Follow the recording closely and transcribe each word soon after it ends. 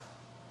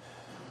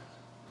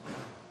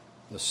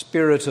The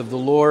Spirit of the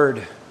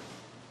Lord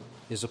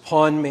is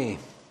upon me,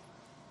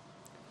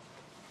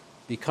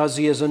 because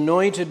he has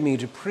anointed me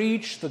to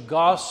preach the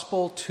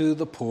gospel to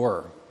the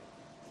poor.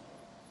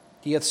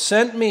 He hath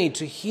sent me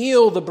to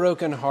heal the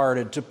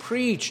brokenhearted, to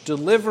preach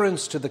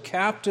deliverance to the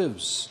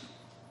captives,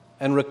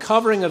 and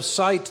recovering of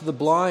sight to the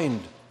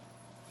blind,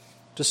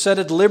 to set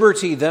at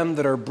liberty them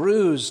that are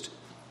bruised,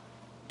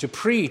 to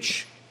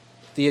preach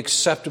the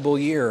acceptable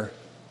year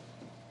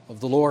of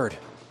the Lord.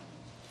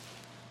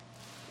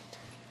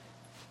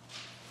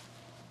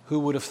 Who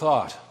would have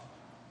thought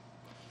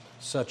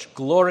such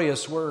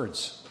glorious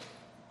words?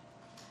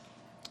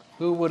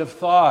 Who would have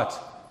thought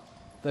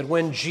that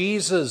when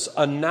Jesus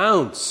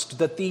announced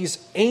that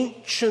these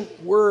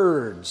ancient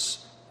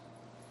words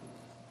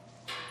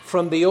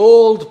from the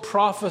old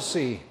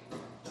prophecy,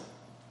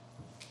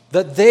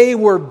 that they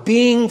were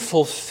being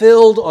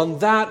fulfilled on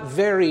that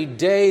very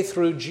day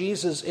through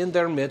Jesus in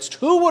their midst?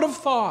 Who would have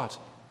thought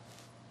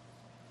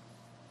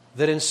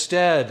that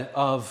instead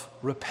of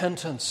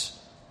repentance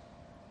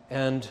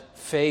and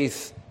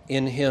faith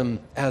in him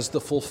as the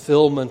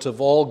fulfillment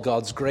of all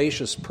God's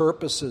gracious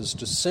purposes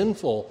to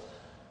sinful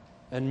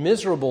and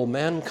miserable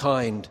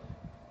mankind,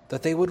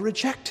 that they would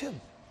reject him?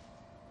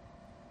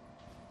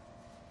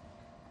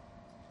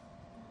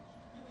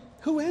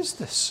 Who is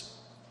this?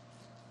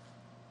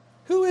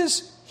 Who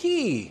is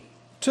he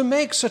to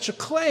make such a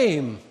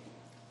claim?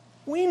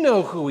 We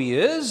know who he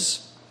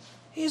is.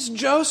 He's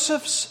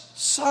Joseph's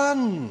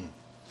son.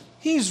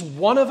 He's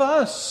one of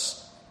us.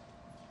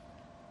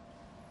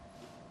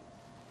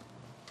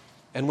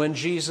 And when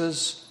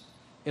Jesus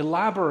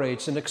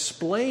elaborates and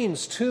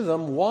explains to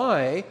them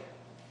why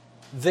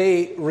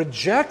they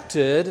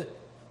rejected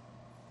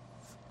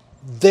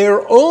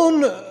their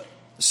own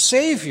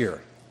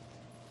Savior,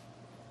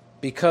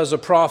 because a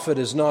prophet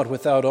is not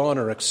without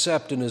honor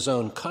except in his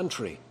own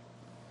country,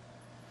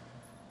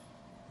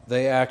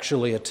 they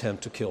actually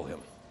attempt to kill him.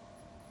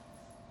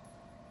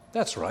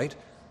 That's right.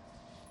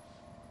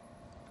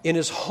 In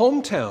his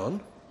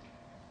hometown,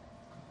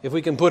 if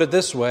we can put it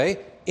this way,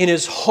 in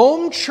his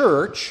home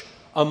church,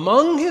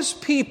 among his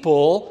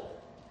people,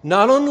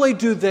 not only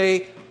do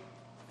they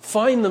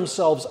find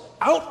themselves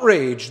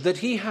outraged that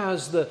he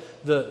has the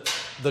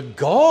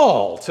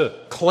gall to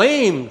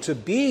claim to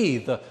be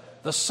the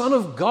Son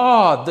of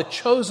God, the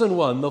chosen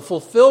one, the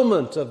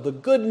fulfillment of the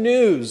good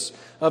news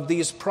of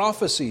these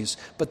prophecies,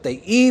 but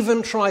they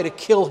even try to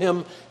kill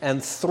him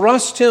and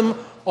thrust him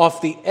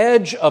off the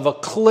edge of a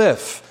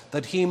cliff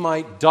that he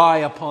might die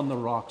upon the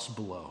rocks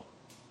below.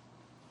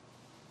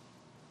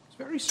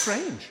 Very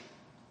strange.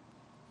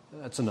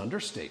 That's an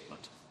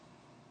understatement.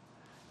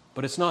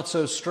 But it's not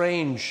so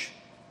strange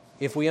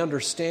if we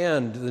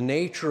understand the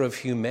nature of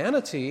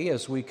humanity,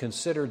 as we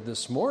considered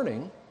this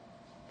morning,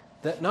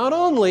 that not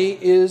only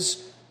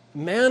is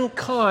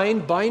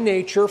mankind by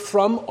nature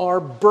from our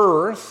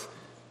birth,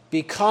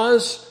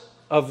 because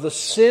of the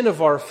sin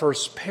of our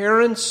first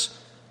parents,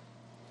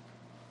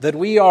 that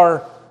we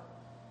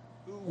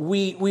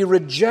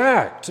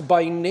reject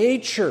by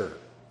nature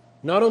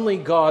not only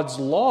God's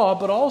law,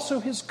 but also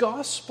his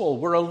gospel.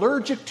 We're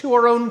allergic to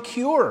our own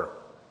cure.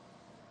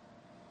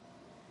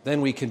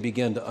 Then we can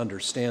begin to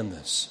understand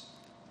this.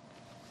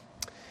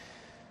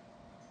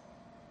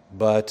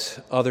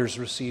 But others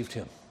received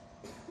him.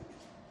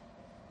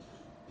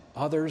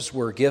 Others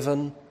were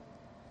given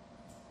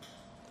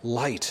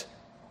light.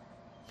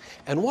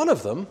 And one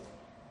of them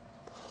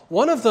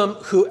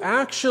who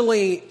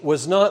actually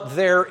was not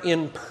there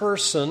in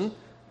person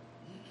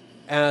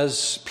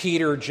as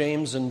Peter,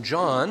 James, and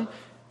John,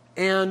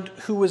 and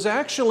who was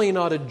actually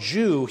not a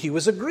Jew, he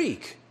was a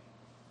Greek.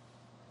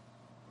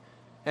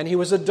 And he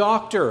was a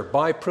doctor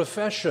by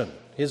profession.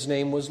 His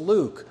name was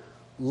Luke.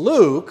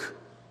 Luke,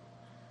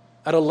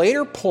 at a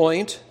later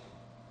point,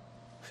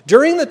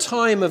 during the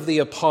time of the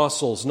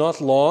apostles,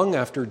 not long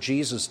after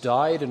Jesus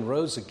died and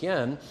rose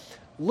again,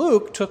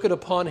 Luke took it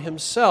upon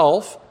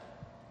himself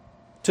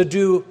to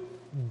do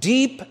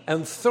deep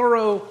and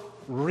thorough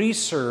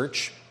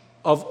research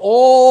of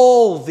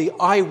all the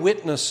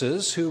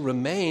eyewitnesses who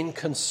remain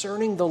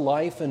concerning the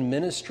life and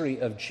ministry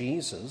of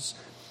Jesus.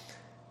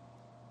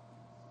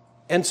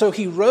 And so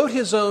he wrote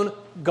his own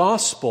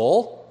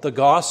gospel, the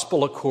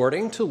gospel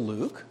according to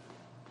Luke,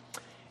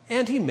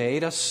 and he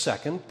made a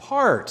second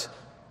part.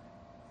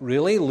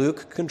 Really,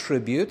 Luke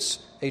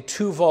contributes a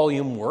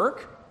 2-volume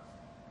work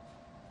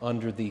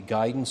under the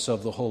guidance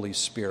of the Holy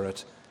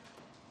Spirit,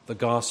 the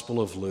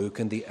Gospel of Luke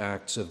and the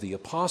Acts of the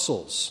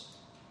Apostles,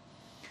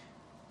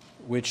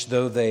 which,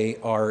 though they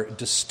are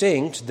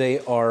distinct, they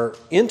are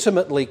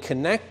intimately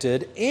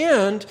connected,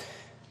 and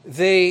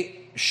they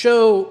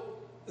show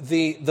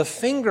the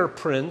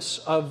fingerprints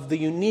of the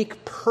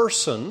unique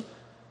person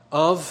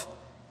of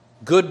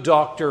good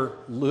Dr.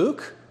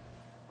 Luke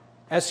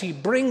as he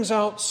brings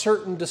out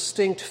certain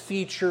distinct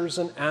features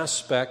and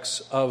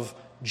aspects of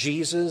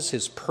Jesus,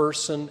 his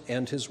person,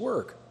 and his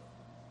work.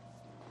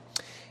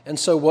 And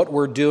so what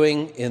we're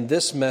doing in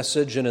this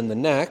message and in the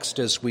next,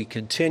 as we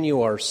continue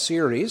our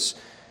series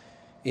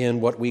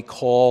in what we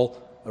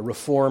call a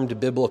Reformed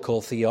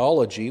Biblical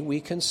Theology, we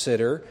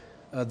consider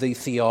the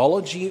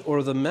theology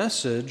or the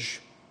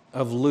message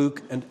of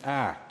Luke and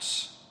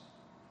Acts.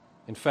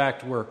 In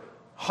fact, we're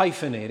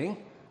hyphenating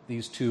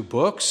these two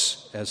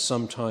books, as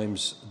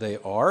sometimes they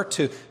are,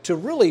 to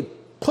really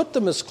put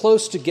them as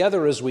close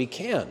together as we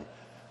can.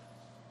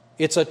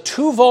 It's a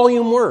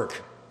 2-volume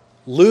work,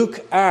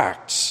 Luke,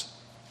 Acts.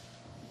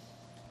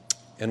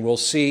 And we'll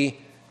see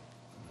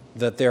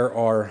that there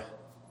are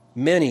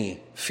many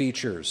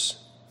features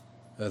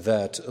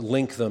that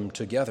link them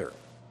together.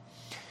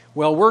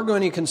 Well, we're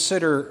going to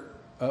consider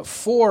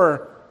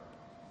 4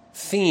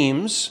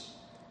 themes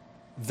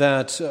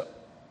that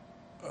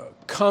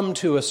come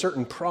to a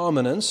certain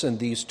prominence in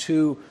these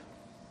 2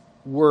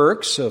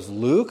 works of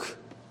Luke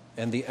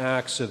and the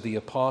Acts of the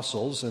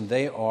Apostles, and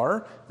they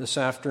are, this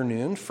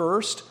afternoon,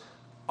 first,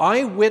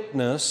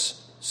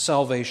 eyewitness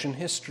salvation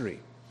history.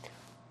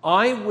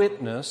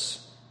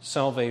 Eyewitness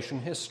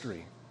salvation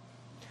history.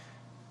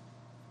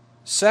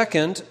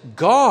 Second,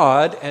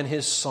 God and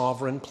His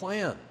sovereign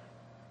plan.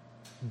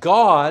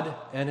 God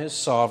and His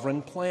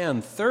sovereign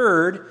plan.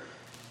 Third,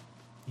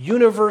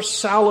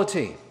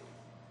 universality.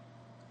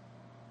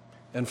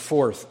 And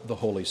fourth, the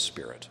Holy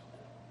Spirit.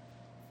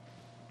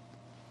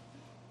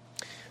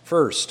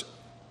 First,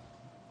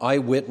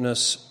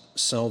 eyewitness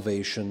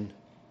salvation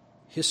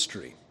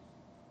history.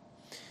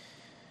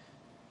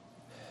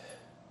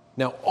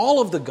 Now,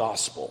 all of the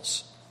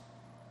Gospels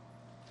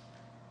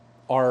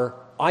are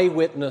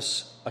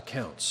eyewitness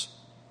accounts.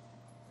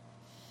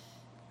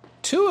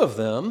 2 of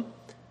them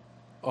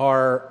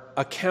are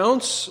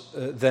accounts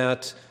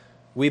that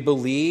we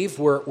believe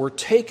were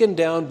taken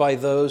down by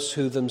those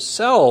who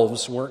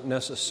themselves weren't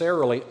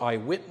necessarily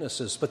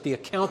eyewitnesses, but the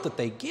account that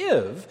they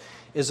give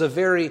is a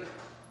very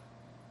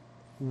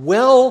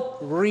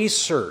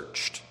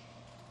well-researched,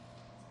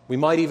 we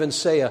might even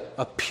say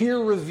a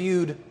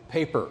peer-reviewed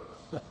paper.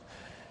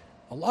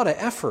 A lot of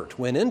effort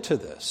went into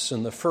this.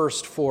 In the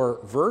first 4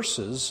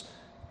 verses,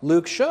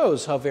 Luke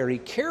shows how very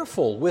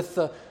careful, with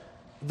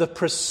the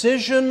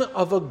precision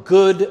of a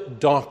good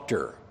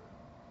doctor,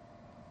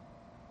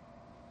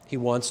 he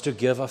wants to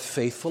give a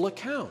faithful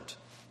account.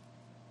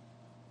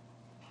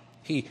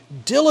 He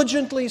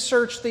diligently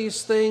searched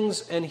these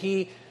things, and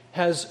he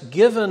has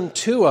given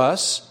to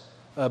us,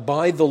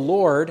 by the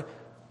Lord,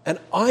 an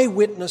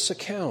eyewitness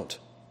account.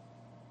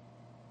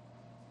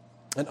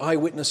 An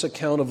eyewitness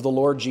account of the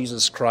Lord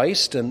Jesus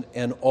Christ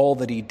and all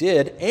that He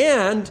did,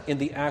 and in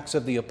the Acts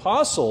of the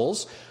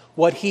Apostles,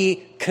 what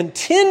He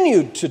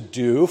continued to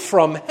do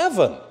from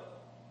heaven.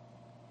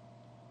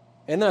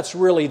 And that's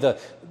really the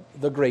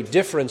great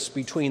difference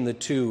between the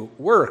 2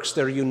 works.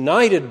 They're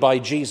united by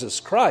Jesus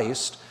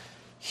Christ.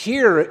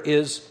 Here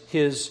is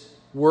His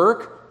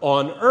work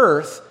on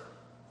earth.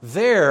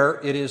 There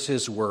it is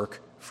His work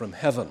from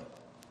heaven.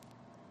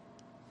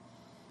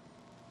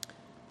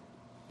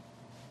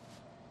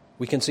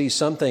 We can see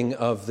something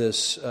of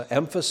this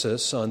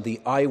emphasis on the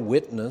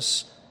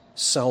eyewitness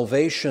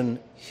salvation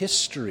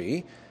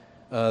history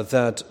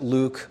that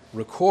Luke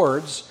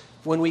records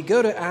when we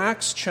go to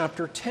Acts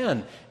chapter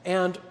 10.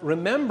 And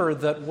remember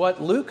that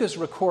what Luke is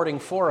recording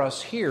for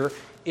us here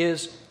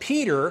is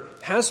Peter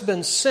has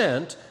been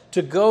sent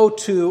to go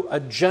to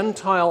a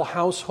Gentile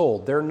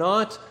household. They're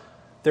not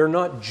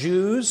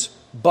Jews,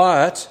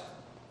 but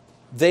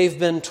they've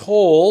been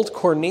told,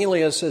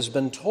 Cornelius has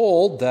been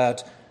told,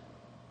 that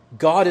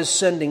God is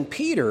sending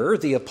Peter,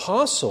 the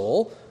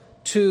apostle,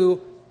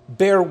 to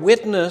bear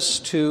witness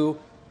to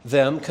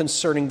them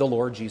concerning the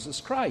Lord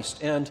Jesus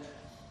Christ. And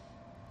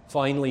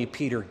finally,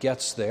 Peter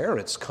gets there.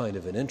 It's kind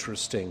of an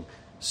interesting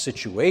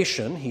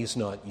situation. He's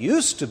not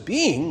used to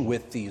being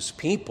with these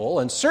people,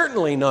 and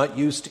certainly not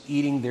used to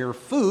eating their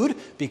food,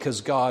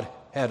 because God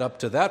had up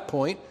to that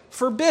point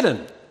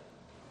forbidden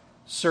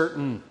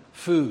certain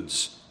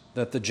foods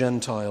that the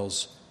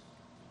Gentiles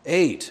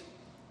ate.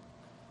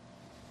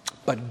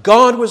 But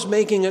God was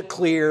making it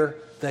clear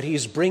that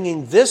He's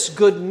bringing this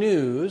good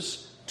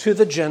news to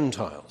the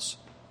Gentiles.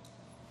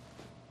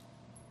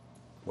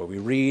 Well, we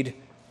read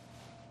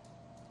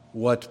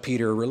what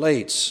Peter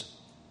relates.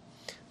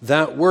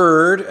 That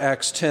word,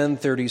 Acts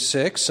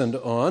 10:36 and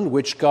on,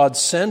 which God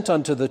sent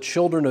unto the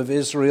children of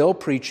Israel,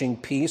 preaching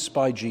peace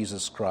by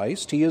Jesus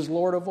Christ, He is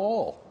Lord of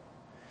all.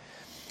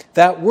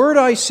 That word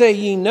I say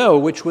ye know,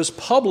 which was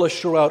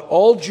published throughout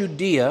all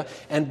Judea,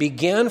 and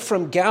began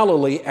from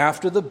Galilee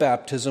after the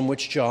baptism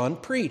which John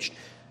preached.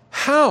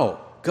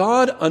 How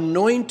God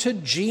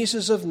anointed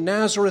Jesus of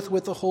Nazareth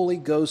with the Holy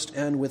Ghost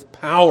and with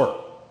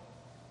power.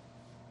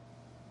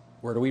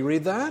 Where do we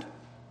read that?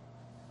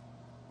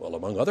 Well,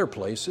 among other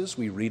places,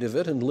 we read of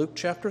it in Luke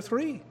chapter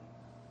 3,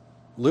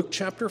 Luke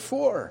chapter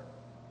 4.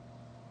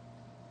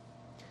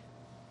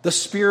 The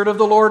Spirit of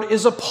the Lord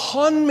is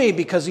upon me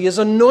because He has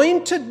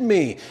anointed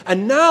me.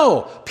 And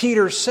now,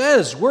 Peter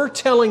says, we're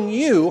telling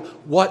you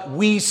what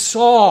we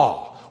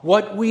saw,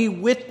 what we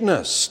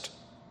witnessed.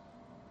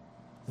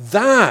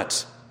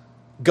 That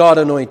God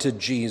anointed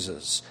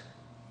Jesus,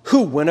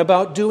 who went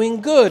about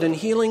doing good and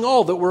healing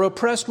all that were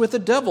oppressed with the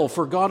devil,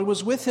 for God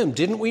was with Him.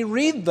 Didn't we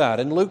read that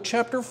in Luke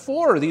chapter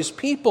 4? These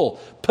people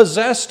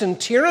possessed and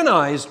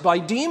tyrannized by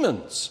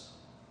demons.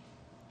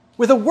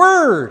 With a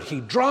word, he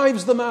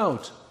drives them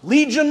out.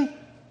 Legion,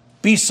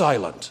 be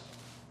silent.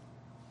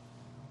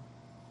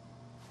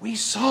 We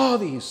saw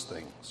these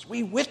things.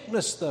 We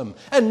witnessed them.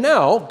 And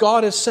now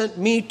God has sent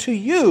me to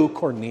you,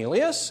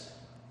 Cornelius,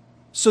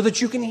 so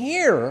that you can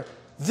hear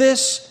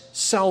this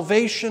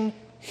salvation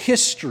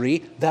history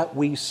that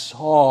we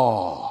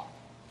saw.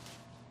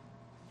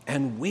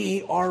 And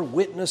we are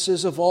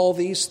witnesses of all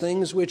these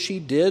things which he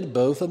did,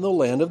 both in the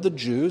land of the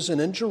Jews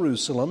and in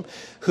Jerusalem,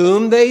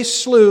 whom they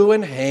slew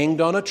and hanged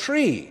on a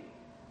tree.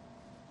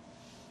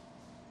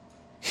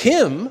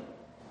 Him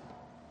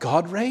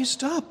God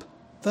raised up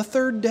the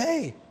third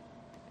day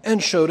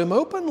and showed him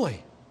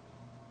openly.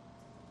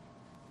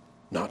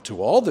 Not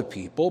to all the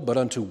people, but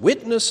unto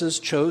witnesses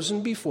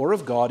chosen before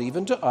of God,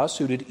 even to us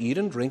who did eat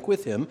and drink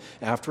with him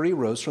after he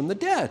rose from the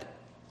dead.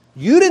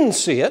 You didn't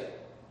see it.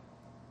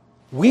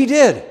 We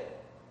did.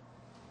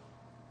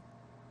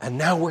 And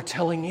now we're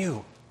telling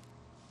you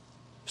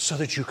so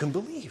that you can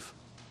believe.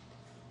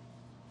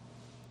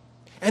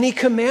 And he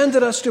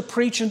commanded us to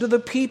preach unto the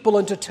people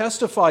and to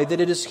testify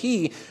that it is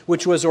he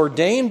which was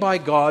ordained by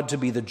God to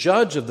be the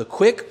judge of the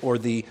quick or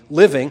the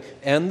living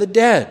and the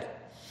dead.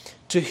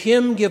 To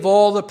him give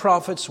all the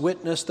prophets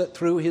witness that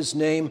through his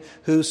name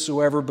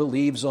whosoever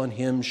believes on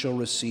him shall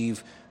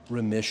receive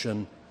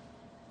remission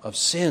of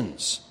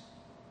sins.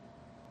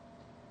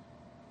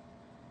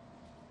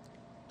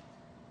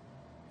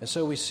 And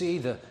so we see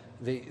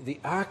the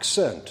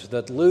accent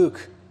that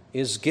Luke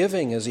is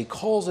giving as he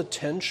calls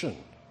attention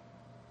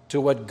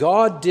to what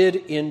God did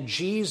in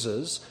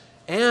Jesus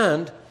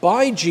and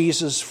by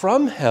Jesus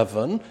from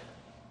heaven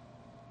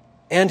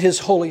and his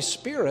Holy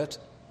Spirit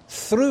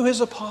through his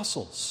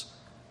apostles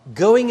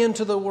going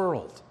into the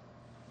world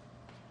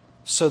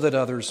so that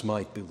others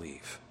might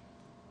believe.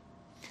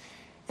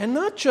 And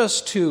not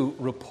just to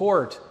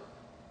report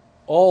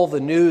all the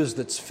news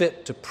that's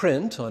fit to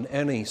print on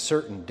any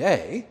certain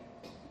day.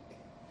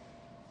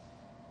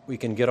 We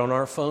can get on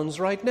our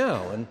phones right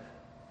now, and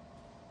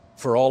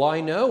for all I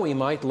know, we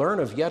might learn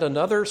of yet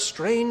another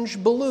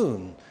strange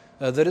balloon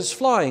that is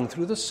flying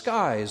through the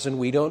skies, and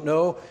we don't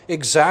know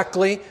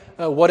exactly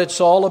what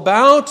it's all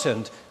about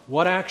and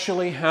what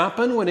actually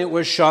happened when it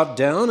was shot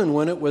down and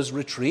when it was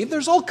retrieved.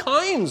 There's all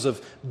kinds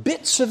of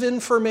bits of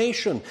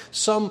information,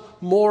 some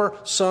more,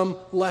 some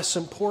less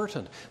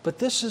important. But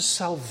this is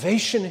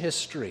salvation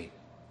history.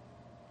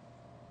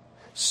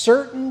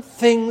 Certain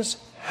things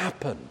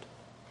happened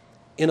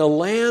in a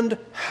land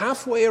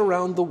halfway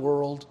around the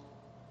world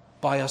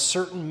by a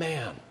certain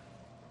man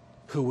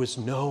who was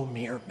no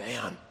mere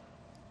man.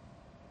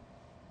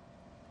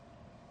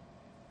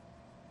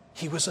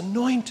 He was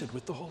anointed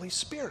with the Holy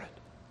Spirit.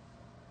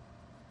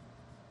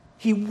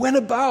 He went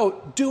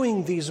about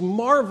doing these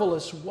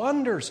marvelous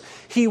wonders.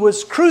 He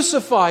was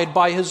crucified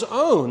by his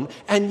own,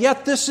 and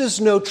yet this is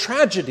no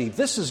tragedy.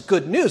 This is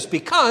good news,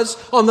 because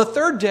on the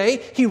third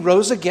day he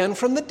rose again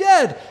from the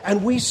dead,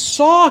 and we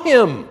saw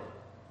him.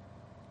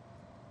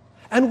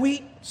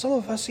 And some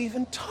of us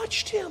even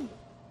touched him.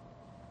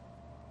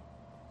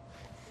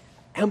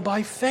 And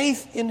by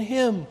faith in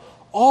him,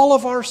 all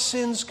of our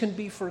sins can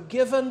be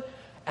forgiven,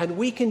 and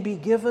we can be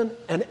given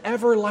an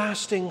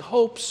everlasting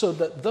hope, so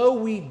that though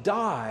we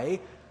die,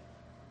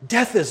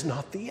 death is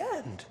not the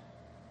end.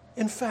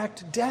 In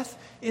fact, death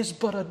is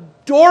but a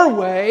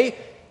doorway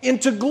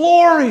into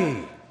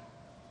glory.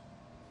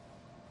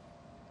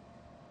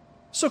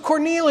 So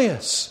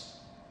Cornelius,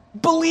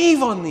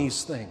 believe on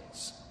these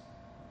things.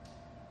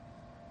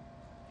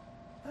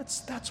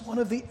 That's one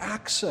of the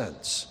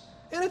accents.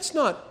 And it's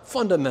not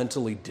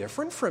fundamentally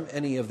different from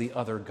any of the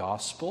other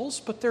Gospels,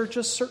 but they're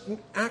just certain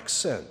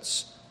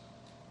accents,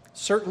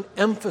 certain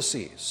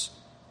emphases.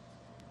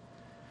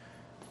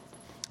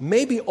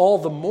 Maybe all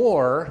the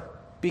more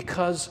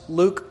because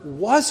Luke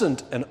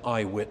wasn't an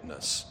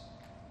eyewitness.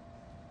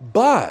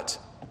 But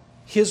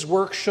his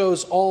work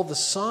shows all the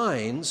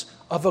signs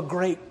of a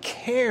great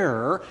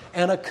care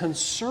and a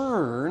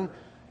concern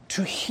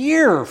to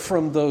hear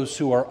from those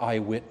who are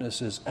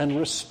eyewitnesses and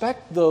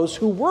respect those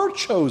who were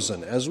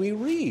chosen, as we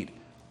read.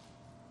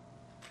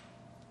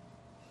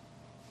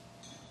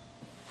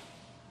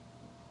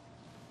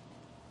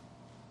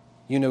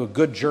 You know,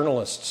 good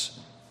journalists,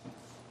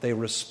 they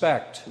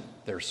respect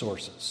their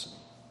sources.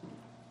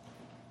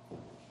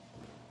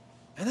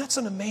 And that's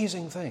an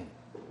amazing thing.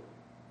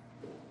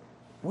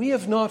 We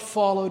have not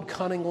followed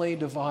cunningly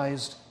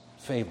devised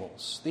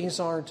fables. These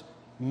aren't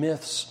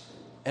myths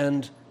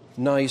and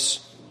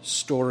nice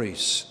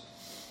stories.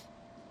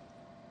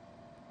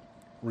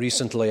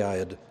 Recently,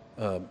 I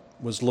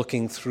was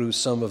looking through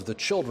some of the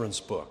children's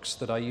books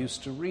that I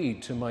used to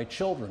read to my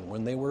children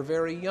when they were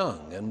very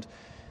young, and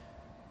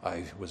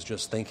I was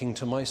just thinking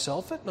to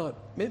myself,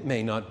 it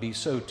may not be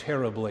so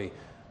terribly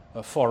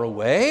far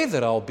away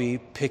that I'll be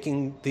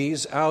picking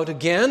these out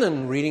again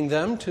and reading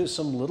them to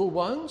some little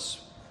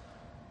ones.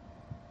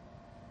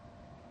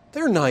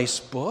 They're nice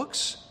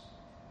books,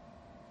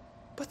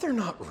 but they're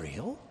not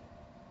real.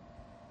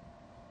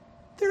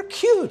 They're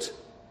cute,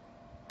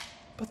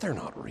 but they're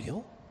not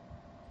real.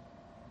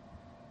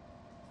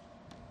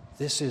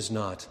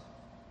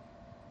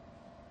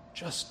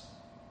 just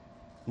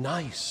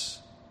nice,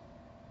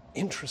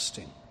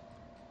 interesting,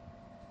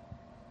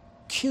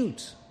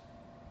 cute,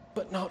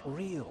 but not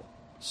real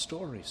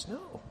stories.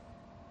 No.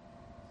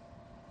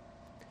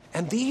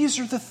 And these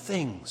are the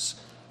things,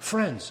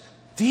 friends,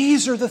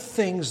 these are the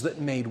things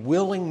that made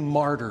willing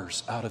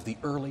martyrs out of the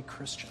early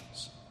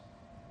Christians.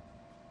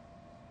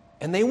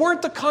 And they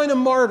weren't the kind of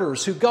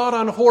martyrs who got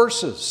on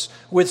horses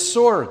with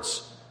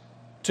swords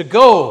to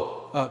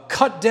go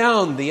cut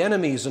down the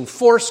enemies and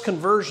force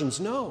conversions.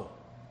 No.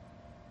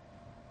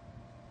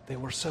 They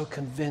were so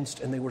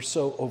convinced and they were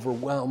so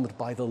overwhelmed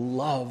by the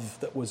love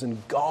that was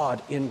in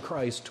God in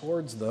Christ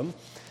towards them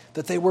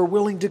that they were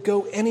willing to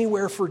go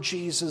anywhere for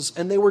Jesus,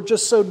 and they were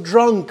just so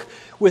drunk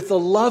with the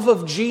love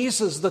of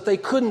Jesus that they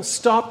couldn't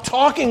stop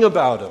talking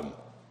about him.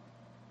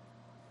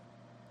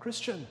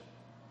 Christian,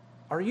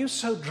 are you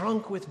so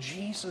drunk with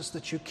Jesus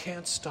that you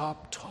can't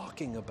stop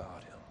talking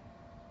about him?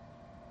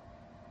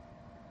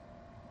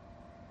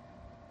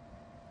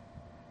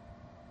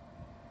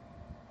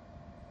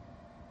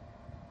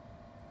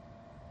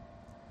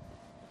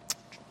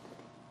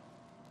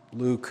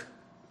 Luke,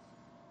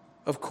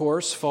 of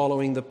course,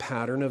 following the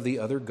pattern of the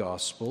other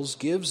Gospels,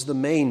 gives the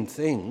main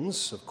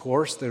things. Of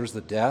course, there's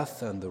the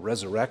death and the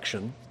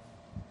resurrection.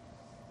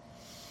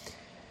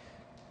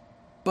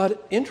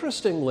 But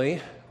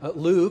interestingly,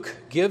 Luke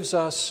gives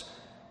us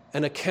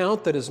an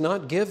account that is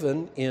not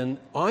given in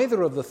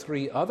either of the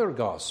three other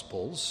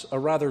Gospels, a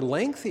rather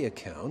lengthy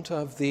account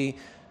of the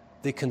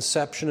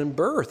conception and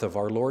birth of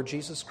our Lord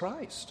Jesus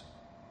Christ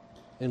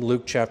in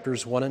Luke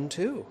chapters 1 and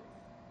 2.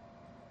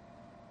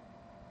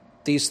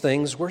 These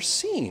things were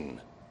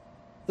seen.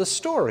 The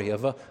story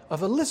of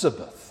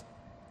Elizabeth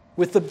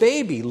with the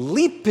baby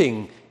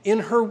leaping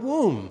in her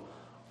womb.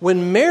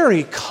 When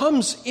Mary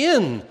comes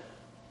in,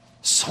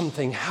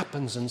 something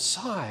happens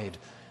inside.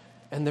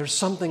 And there's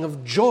something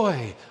of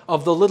joy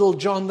of the little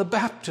John the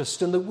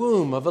Baptist in the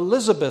womb of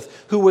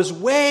Elizabeth, who was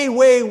way,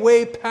 way,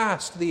 way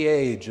past the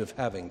age of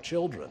having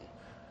children.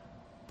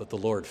 But the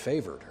Lord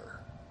favored her.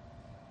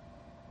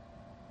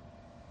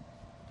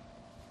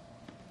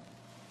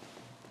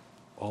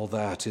 All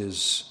that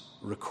is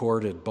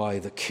recorded by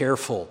the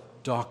careful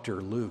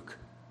Dr. Luke.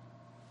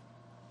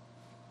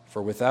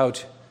 For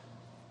without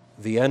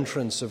the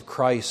entrance of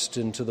Christ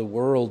into the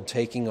world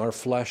taking our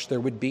flesh, there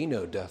would be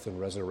no death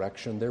and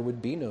resurrection. There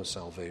would be no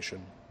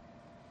salvation.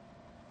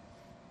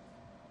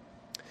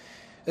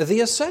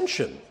 The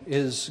ascension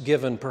is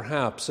given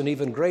perhaps an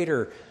even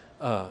greater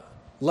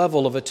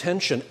level of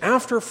attention.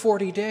 After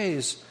 40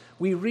 days,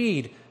 we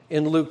read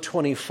in Luke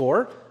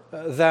 24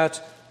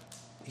 that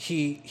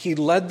He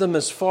led them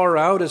as far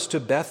out as to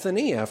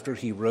Bethany after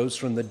he rose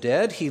from the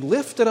dead. He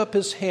lifted up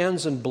his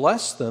hands and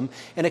blessed them.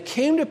 And it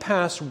came to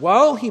pass,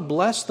 while he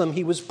blessed them,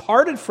 he was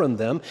parted from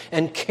them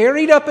and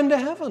carried up into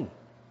heaven.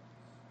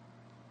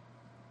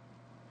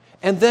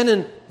 And then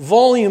in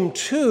volume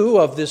 2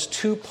 of this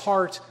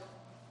 2-part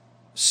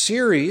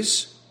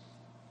series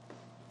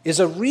is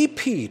a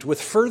repeat with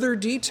further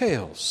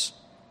details.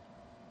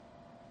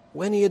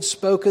 When he had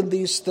spoken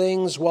these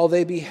things, while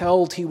they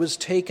beheld, he was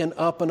taken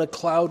up, and a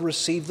cloud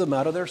received them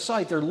out of their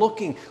sight. They're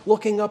looking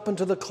up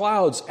into the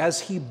clouds as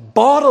he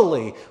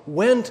bodily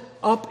went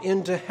up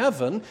into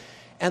heaven.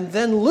 And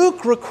then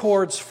Luke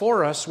records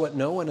for us what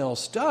no one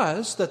else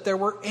does, that there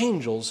were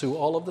angels who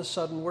all of a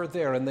sudden were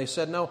there. And they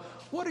said, "Now,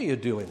 what are you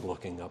doing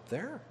looking up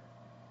there?"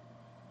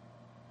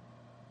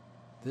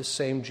 This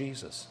same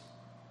Jesus,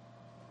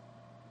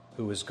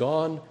 who is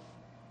gone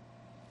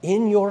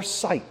in your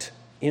sight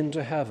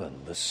into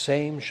heaven, the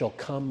same shall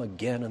come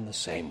again in the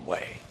same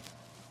way.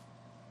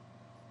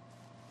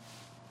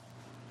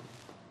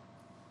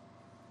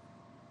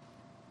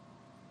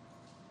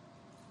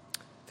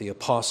 The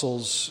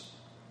apostles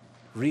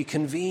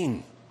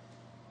reconvene.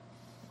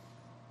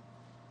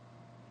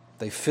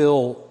 They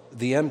fill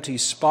the empty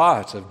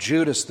spot of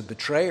Judas the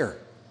betrayer.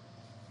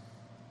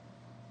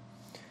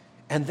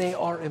 And they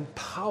are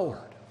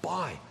empowered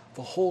by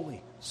the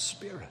Holy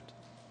Spirit.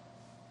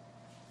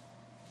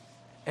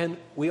 And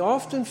we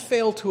often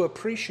fail to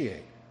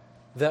appreciate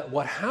that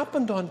what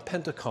happened on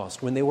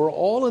Pentecost, when they were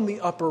all in the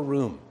upper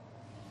room,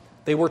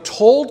 they were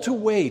told to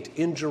wait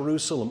in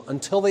Jerusalem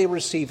until they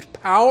received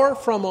power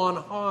from on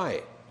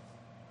high,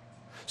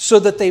 so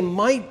that they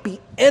might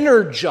be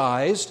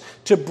energized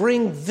to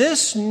bring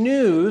this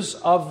news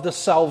of the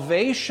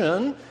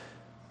salvation,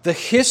 the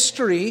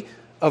history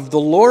of the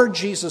Lord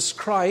Jesus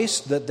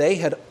Christ that they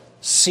had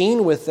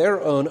seen with their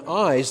own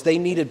eyes. They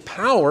needed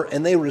power,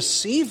 and they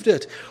received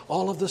it.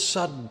 All of a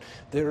sudden,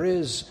 there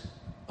is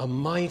a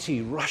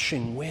mighty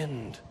rushing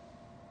wind.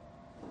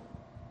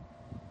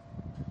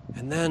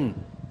 And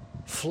then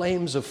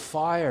flames of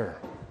fire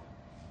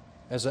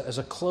as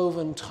a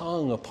cloven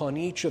tongue upon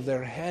each of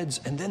their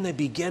heads. And then they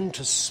begin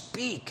to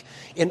speak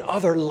in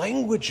other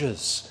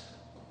languages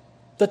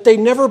that they'd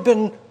never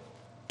been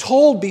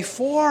told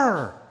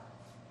before.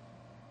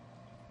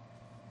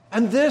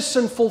 And this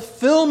in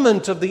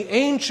fulfillment of the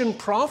ancient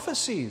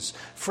prophecies.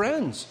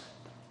 Friends,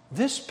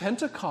 this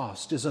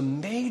Pentecost is a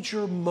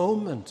major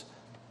moment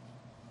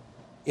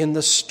in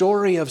the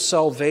story of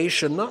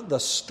salvation, not the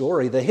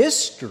story, the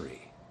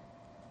history.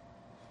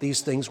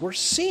 These things were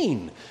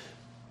seen.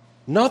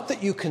 Not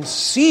that you can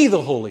see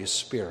the Holy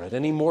Spirit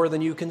any more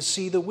than you can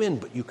see the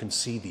wind, but you can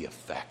see the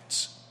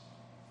effects.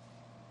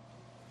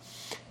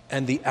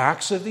 And the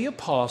Acts of the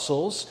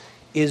Apostles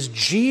is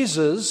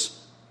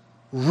Jesus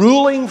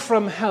ruling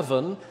from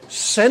heaven,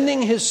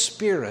 sending his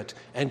Spirit,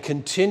 and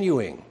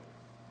continuing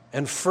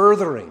and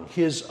furthering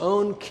his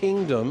own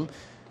kingdom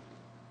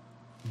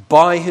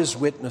by his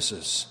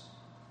witnesses.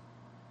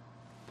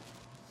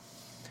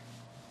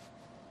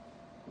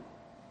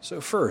 So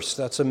first,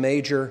 that's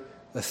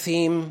a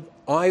theme,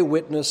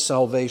 eyewitness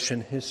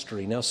salvation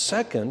history. Now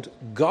second,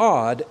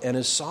 God and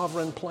his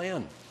sovereign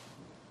plan.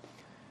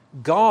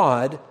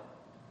 God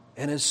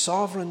and his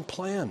sovereign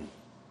plan.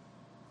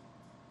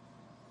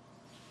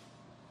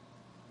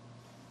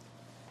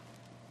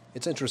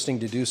 It's interesting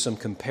to do some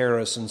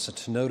comparisons and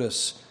to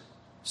notice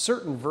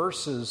certain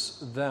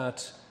verses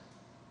that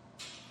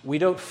we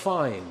don't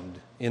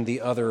find in the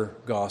other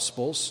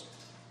Gospels.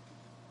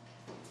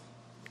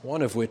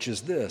 One of which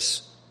is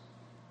this.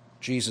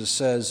 Jesus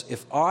says,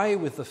 "If I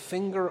with the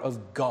finger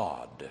of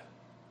God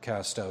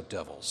cast out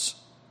devils,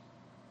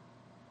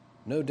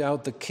 no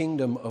doubt the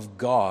kingdom of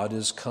God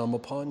is come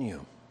upon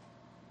you."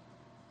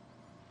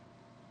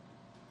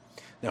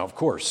 Now, of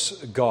course,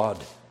 God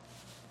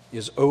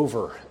is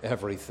over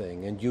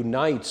everything and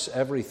unites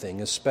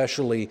everything,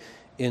 especially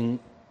in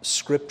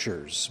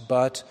Scriptures.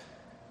 But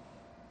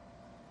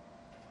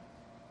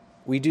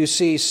we do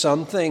see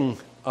something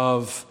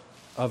of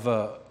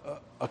a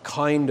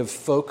kind of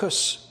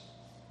focus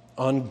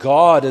on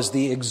God as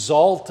the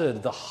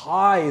exalted, the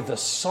high, the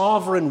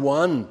sovereign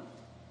one.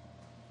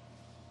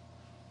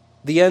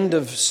 The end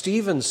of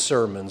Stephen's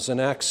sermons in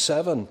Acts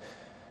 7,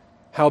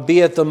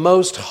 "Howbeit the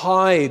Most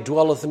High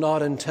dwelleth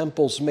not in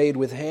temples made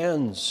with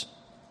hands."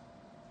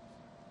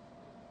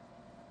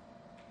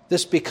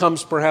 This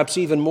becomes perhaps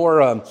even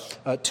more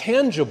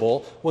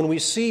tangible when we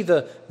see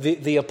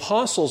the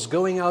apostles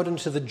going out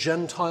into the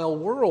Gentile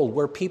world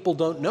where people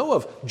don't know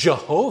of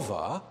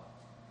Jehovah.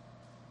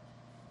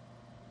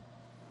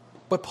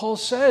 But Paul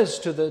says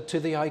to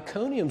the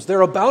Iconiums,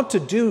 they're about to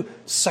do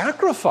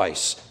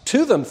sacrifice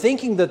to them,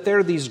 thinking that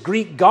they're these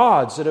Greek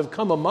gods that have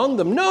come among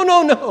them. No,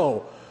 no,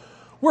 no.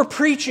 We're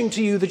preaching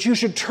to you that you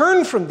should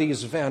turn from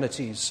these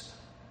vanities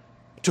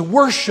to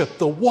worship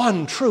the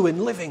one true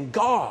and living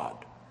God.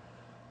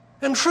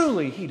 And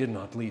truly, he did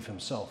not leave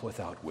himself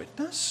without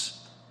witness.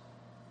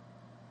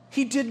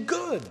 He did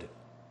good,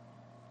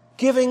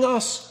 giving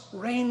us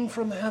rain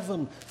from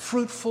heaven,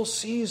 fruitful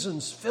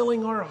seasons,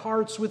 filling our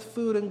hearts with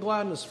food and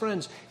gladness.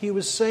 Friends, he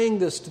was saying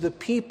this to the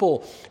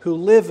people who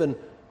live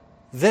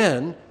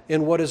then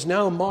in what is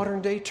now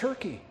modern-day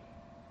Turkey.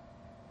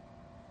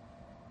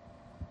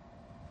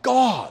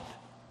 God,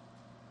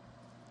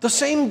 the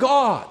same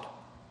God,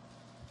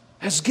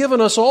 has given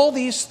us all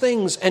these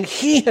things, and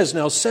he has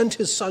now sent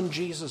his son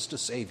Jesus to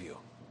save you.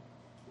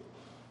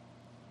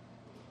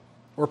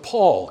 Or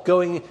Paul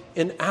going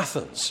in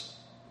Athens.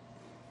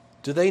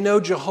 Do they know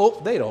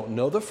Jehovah? They don't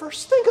know the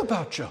first thing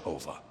about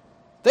Jehovah.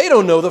 They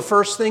don't know the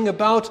first thing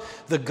about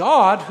the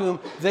God whom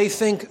they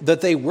think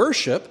that they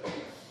worship,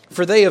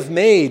 for they have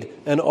made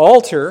an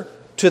altar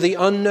to the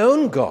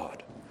unknown God.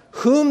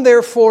 Whom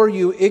therefore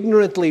you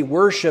ignorantly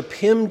worship,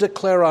 him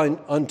declare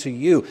unto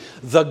you,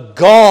 the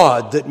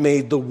God that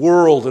made the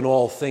world and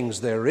all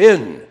things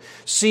therein,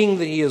 seeing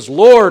that he is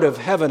Lord of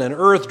heaven and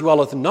earth,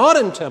 dwelleth not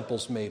in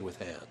temples made with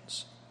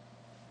hands.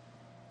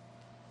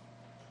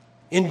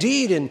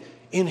 Indeed,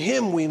 in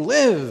him we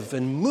live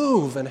and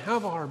move and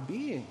have our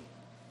being.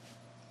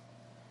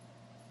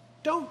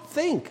 Don't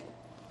think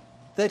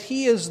that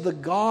he is the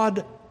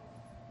God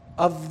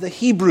of the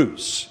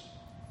Hebrews.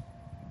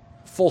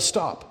 Full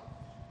stop.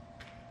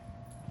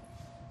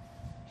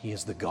 He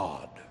is the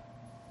God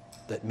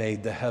that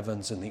made the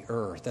heavens and the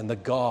earth, and the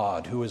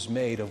God who has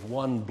made of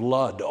one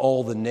blood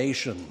all the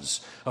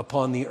nations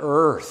upon the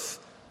earth,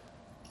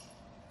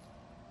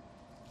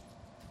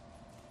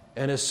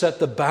 and has set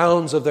the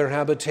bounds of their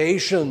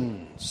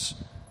habitations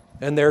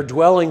and their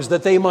dwellings,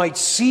 that they might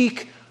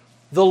seek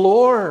the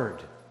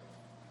Lord,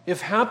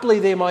 if haply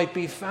they might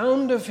be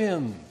found of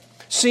him,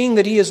 seeing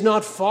that he is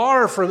not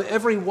far from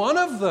every one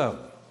of them.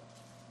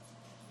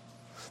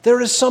 There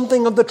is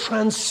something of the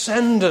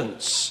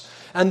transcendence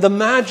and the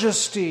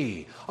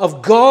majesty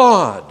of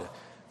God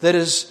that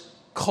is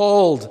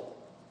called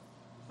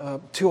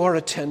to our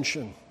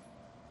attention,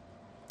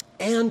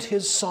 and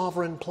his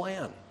sovereign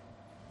plan.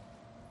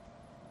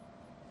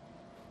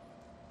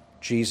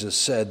 Jesus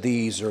said,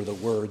 "These are the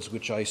words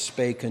which I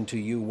spake unto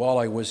you while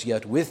I was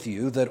yet with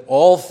you, that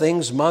all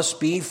things must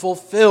be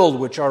fulfilled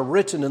which are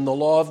written in the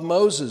law of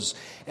Moses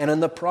and in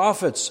the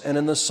prophets and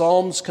in the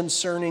Psalms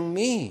concerning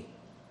me.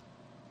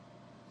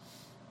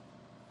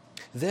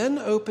 Then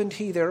opened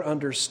he their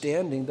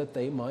understanding that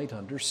they might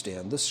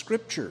understand the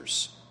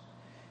Scriptures.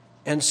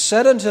 and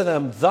said unto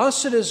them,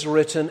 Thus it is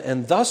written,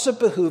 and thus it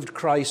behooved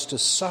Christ to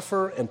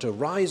suffer and to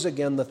rise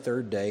again the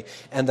third day,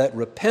 and that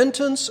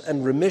repentance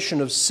and remission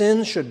of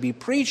sins should be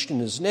preached in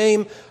his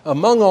name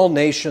among all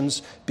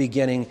nations,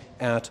 beginning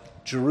at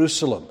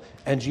Jerusalem.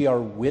 And ye are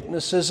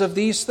witnesses of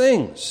these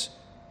things.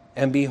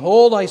 And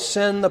behold, I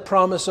send the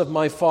promise of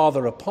my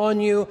Father upon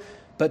you,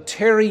 but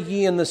tarry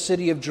ye in the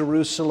city of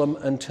Jerusalem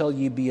until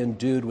ye be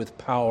endued with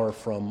power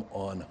from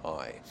on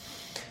high.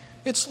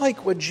 It's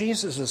like what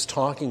Jesus is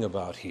talking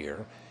about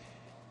here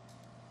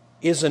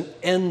is an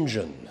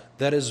engine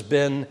that has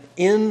been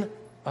in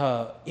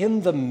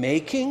the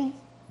making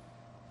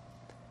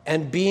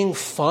and being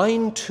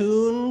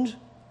fine-tuned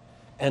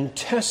and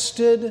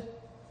tested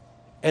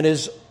and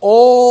is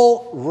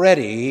all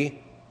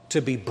ready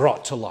to be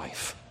brought to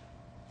life.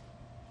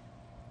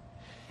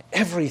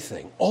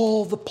 Everything,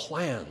 all the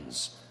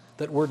plans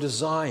that were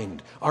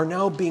designed are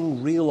now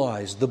being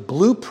realized. The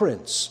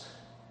blueprints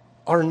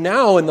are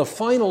now in the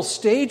final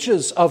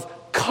stages of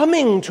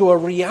coming to a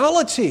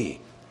reality.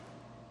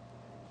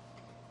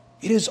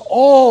 It is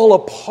all a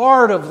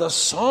part of the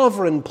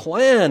sovereign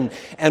plan,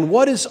 and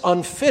what is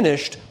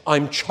unfinished,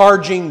 I'm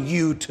charging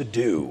you to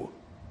do.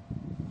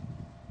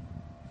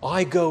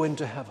 I go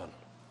into heaven.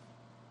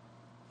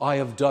 I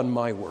have done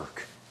my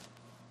work.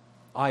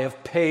 I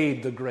have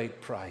paid the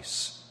great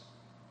price,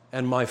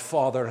 and my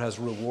Father has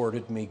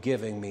rewarded me,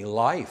 giving me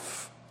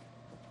life.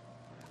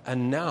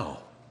 And now,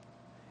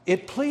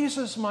 it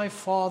pleases my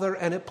Father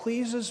and it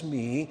pleases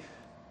me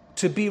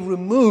to be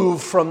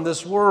removed from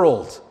this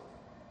world,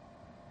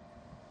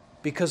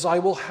 because I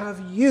will have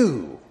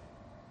you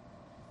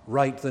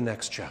write the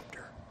next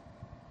chapter.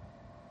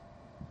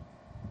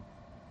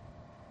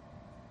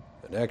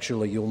 And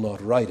actually, you'll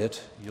not write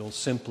it, you'll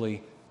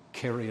simply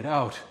carry it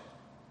out,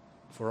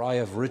 for I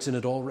have written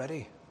it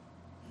already.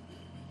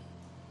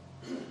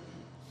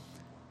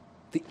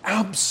 The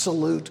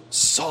absolute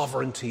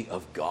sovereignty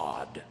of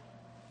God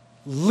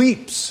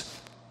leaps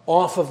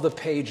off of the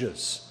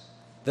pages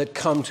that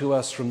come to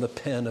us from the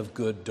pen of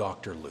good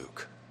Dr.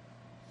 Luke.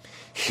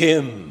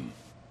 Him,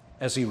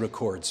 as he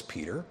records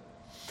Peter,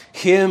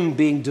 him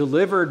being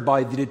delivered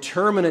by the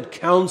determinate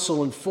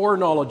counsel and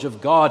foreknowledge of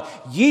God,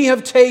 ye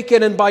have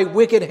taken and by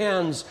wicked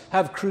hands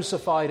have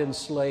crucified and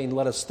slain.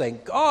 Let us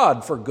thank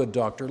God for good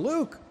Dr.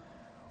 Luke,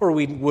 or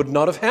we would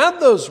not have had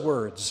those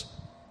words.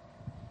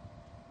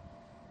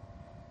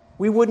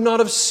 We would not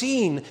have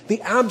seen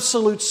the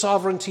absolute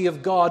sovereignty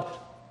of God,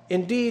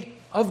 indeed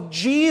of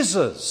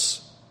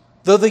Jesus,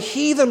 though the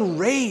heathen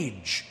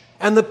rage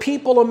and the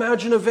people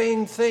imagine a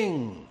vain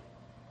thing.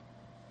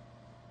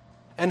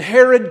 And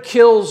Herod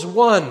kills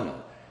one,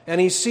 and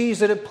he sees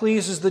that it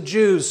pleases the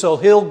Jews, so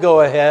he'll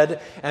go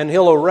ahead and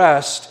he'll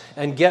arrest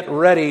and get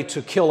ready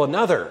to kill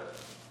another.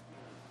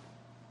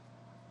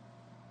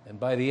 And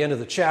by the end of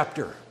the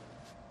chapter,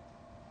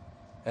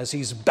 as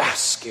he's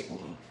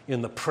basking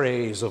in the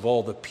praise of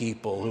all the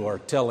people who are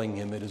telling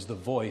him it is the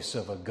voice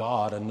of a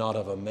God and not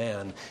of a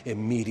man,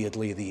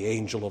 immediately the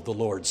angel of the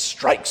Lord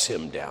strikes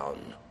him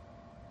down.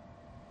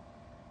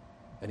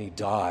 And he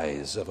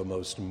dies of a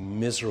most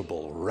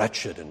miserable,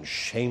 wretched, and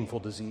shameful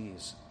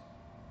disease,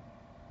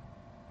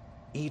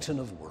 eaten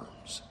of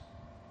worms.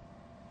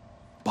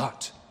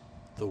 But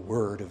the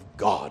word of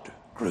God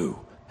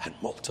grew and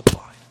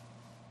multiplied.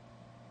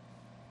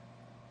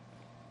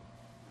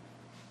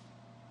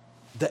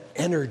 The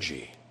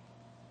energy,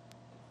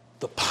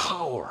 the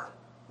power,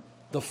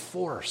 the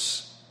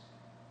force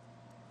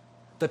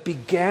that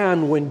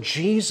began when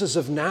Jesus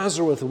of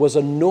Nazareth was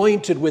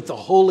anointed with the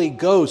Holy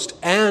Ghost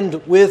and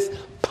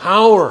with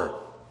power.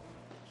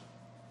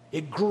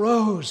 It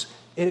grows,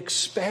 it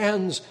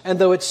expands, and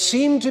though it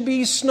seemed to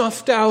be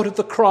snuffed out at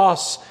the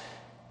cross,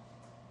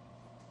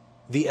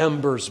 the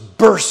embers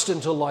burst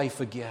into life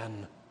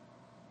again.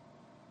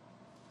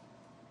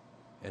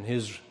 And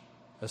his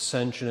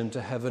ascension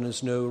into heaven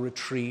is no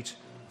retreat,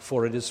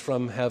 for it is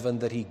from heaven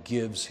that he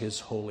gives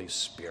his Holy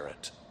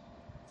Spirit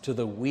to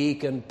the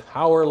weak and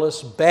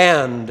powerless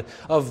band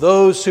of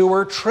those who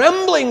were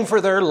trembling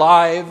for their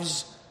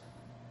lives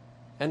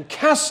and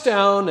cast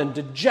down and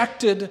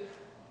dejected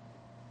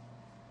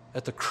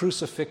at the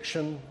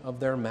crucifixion of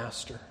their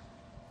master.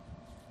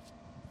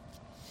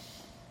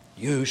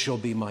 You shall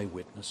be my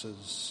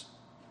witnesses.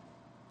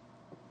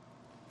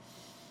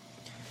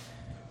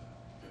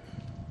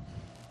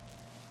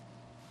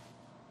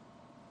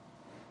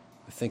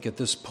 I think at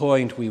this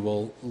point we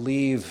will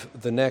leave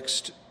the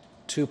next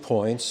 2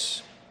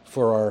 points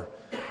for our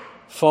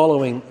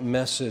following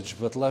message,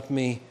 but let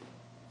me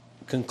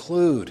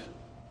conclude.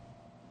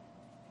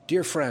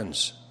 Dear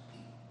friends,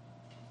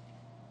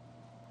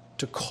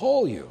 to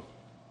call you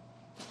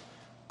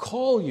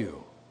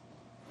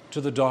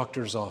to the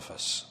doctor's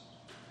office.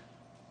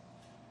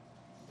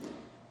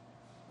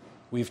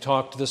 We've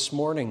talked this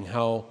morning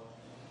how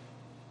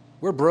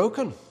we're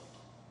broken.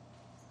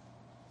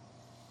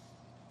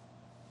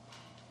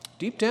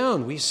 Deep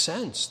down, we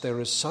sense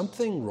there is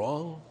something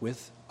wrong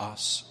with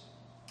us.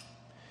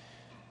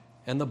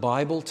 And the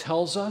Bible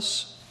tells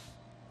us,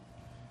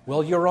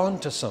 well, you're on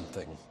to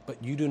something,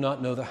 but you do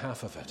not know the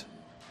half of it.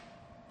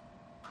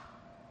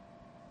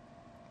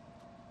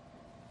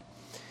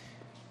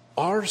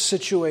 Our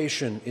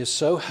situation is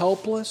so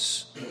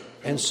helpless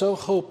and so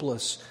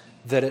hopeless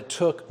that it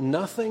took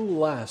nothing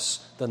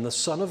less than the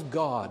Son of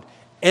God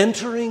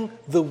entering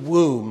the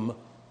womb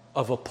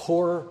of a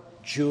poor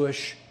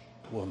Jewish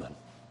woman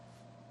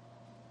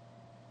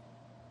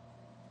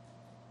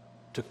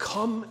to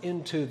come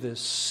into this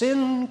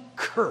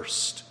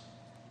sin-cursed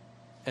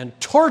and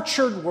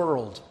tortured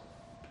world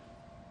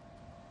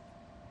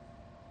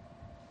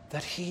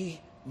that he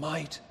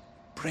might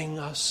bring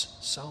us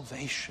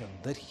salvation,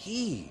 that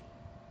he,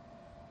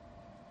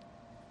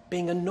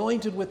 being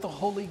anointed with the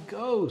Holy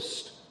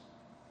Ghost,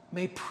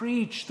 may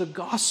preach the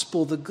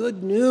gospel, the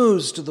good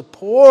news to the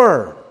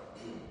poor,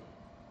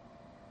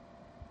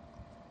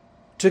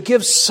 to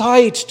give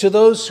sight to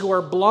those who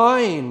are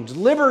blind,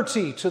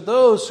 liberty to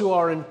those who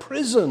are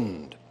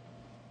imprisoned.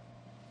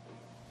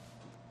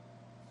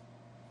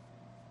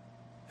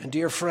 And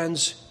dear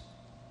friends,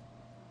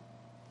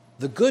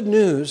 the good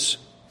news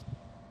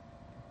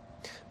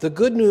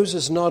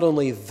is not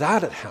only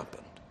that it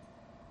happened,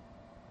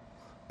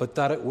 but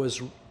that it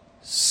was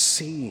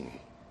seen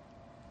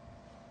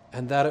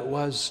and that it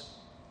was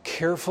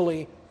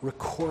carefully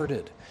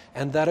recorded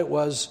and that it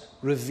was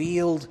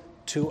revealed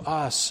to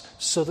us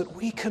so that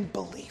we can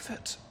believe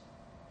it.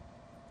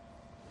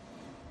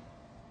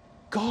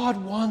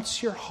 God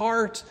wants your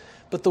heart,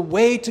 but the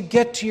way to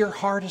get to your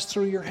heart is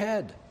through your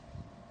head.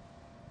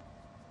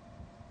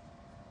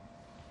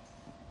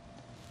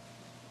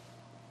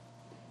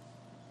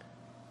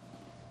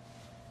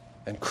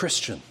 And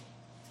Christian,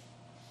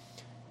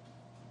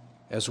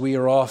 as we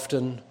are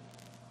often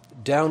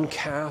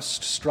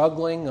downcast,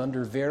 struggling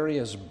under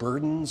various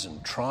burdens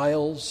and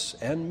trials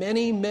and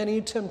many,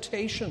 many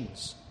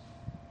temptations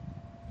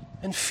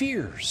and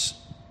fears,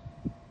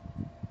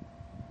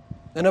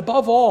 and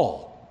above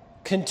all,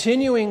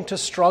 continuing to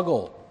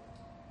struggle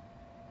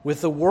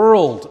with the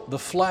world, the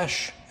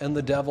flesh, and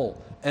the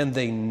devil, and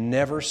they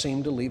never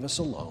seem to leave us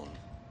alone.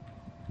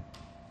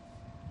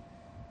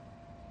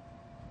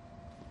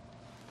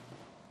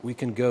 We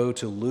can go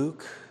to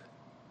Luke.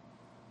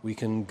 We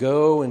can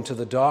go into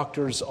the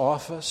doctor's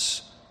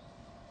office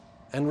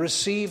and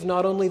receive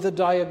not only the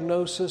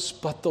diagnosis,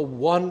 but the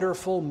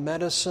wonderful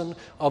medicine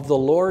of the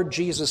Lord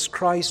Jesus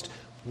Christ,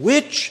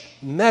 which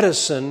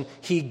medicine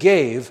he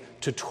gave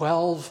to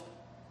 12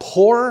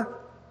 poor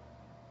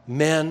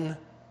men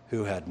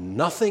who had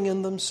nothing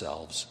in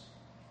themselves.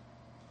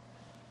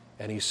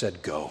 And he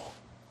said, go.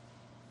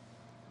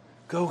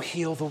 Go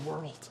heal the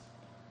world.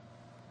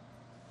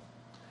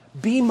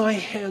 Be my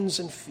hands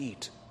and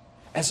feet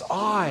as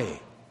I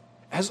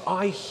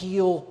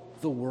heal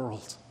the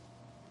world.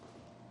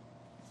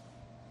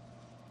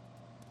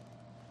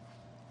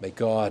 May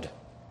God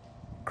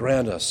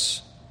grant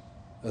us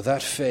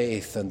that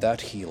faith and that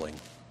healing.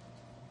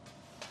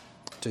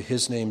 To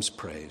his name's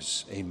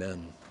praise,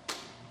 amen.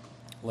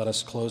 Let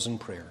us close in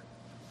prayer.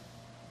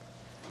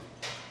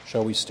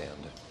 Shall we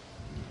stand?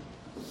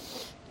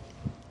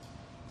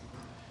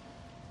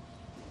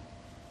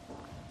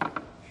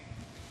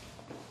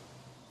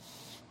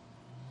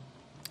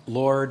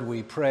 Lord,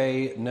 we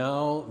pray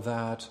now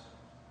that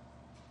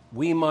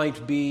we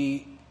might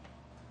be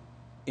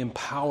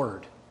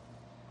empowered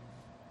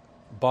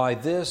by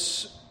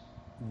this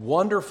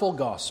wonderful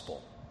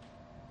gospel,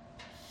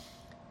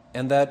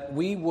 and that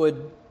we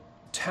would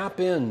tap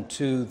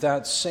into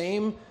that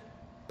same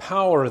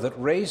power that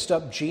raised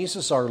up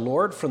Jesus our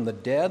Lord from the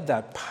dead,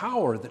 that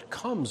power that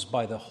comes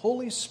by the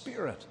Holy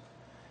Spirit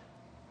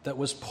that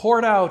was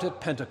poured out at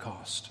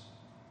Pentecost,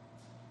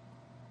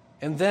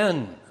 and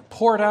then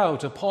poured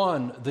out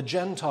upon the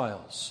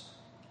Gentiles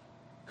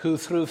who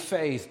through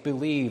faith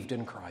believed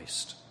in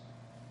Christ.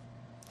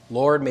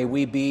 Lord, may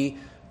we be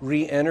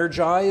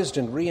re-energized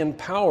and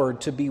re-empowered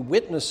to be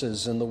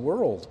witnesses in the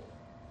world.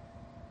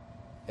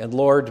 And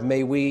Lord,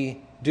 may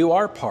we do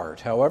our part,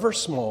 however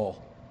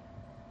small,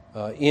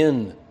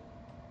 in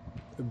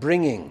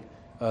bringing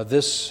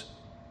this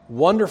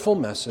wonderful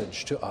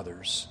message to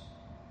others.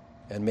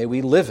 And may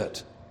we live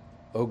it,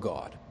 O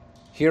God.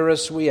 Hear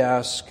us, we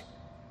ask,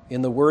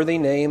 in the worthy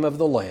name of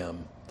the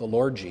Lamb, the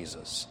Lord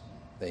Jesus.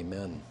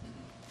 Amen.